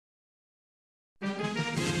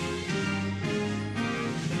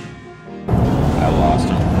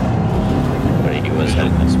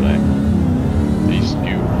heading this way. He's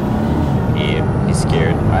new. Yeah, he's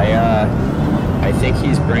scared. I think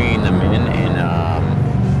he's bringing them in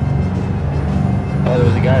oh,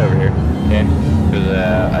 there's a guy over here. Okay. There's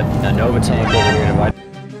a Nova tank over here nearby.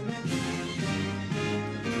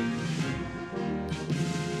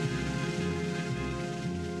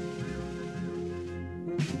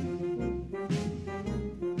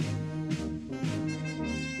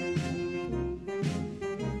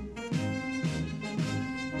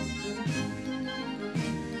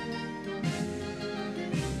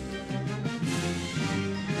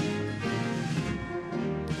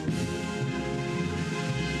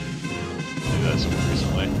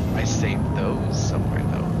 Recently. I saved those somewhere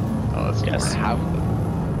though. Oh, that's yes. Where I have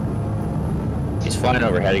them. He's flying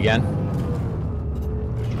overhead again.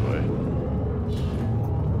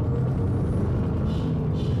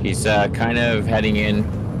 He's kind of heading in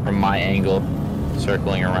from my angle,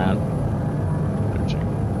 circling around.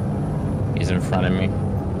 He's in front of me.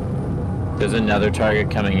 There's another target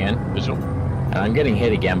coming in. Visual. And I'm getting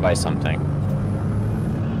hit again by something.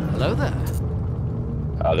 Hello there.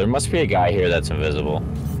 There must be a guy here that's invisible.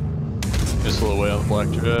 Missile away on the Black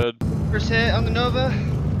Dread. First hit on the Nova.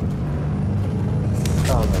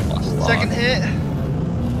 Oh, Second hit.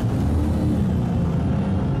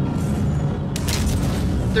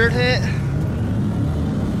 Third hit.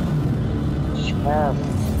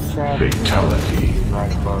 Fatality.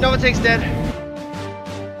 Nova tank's dead.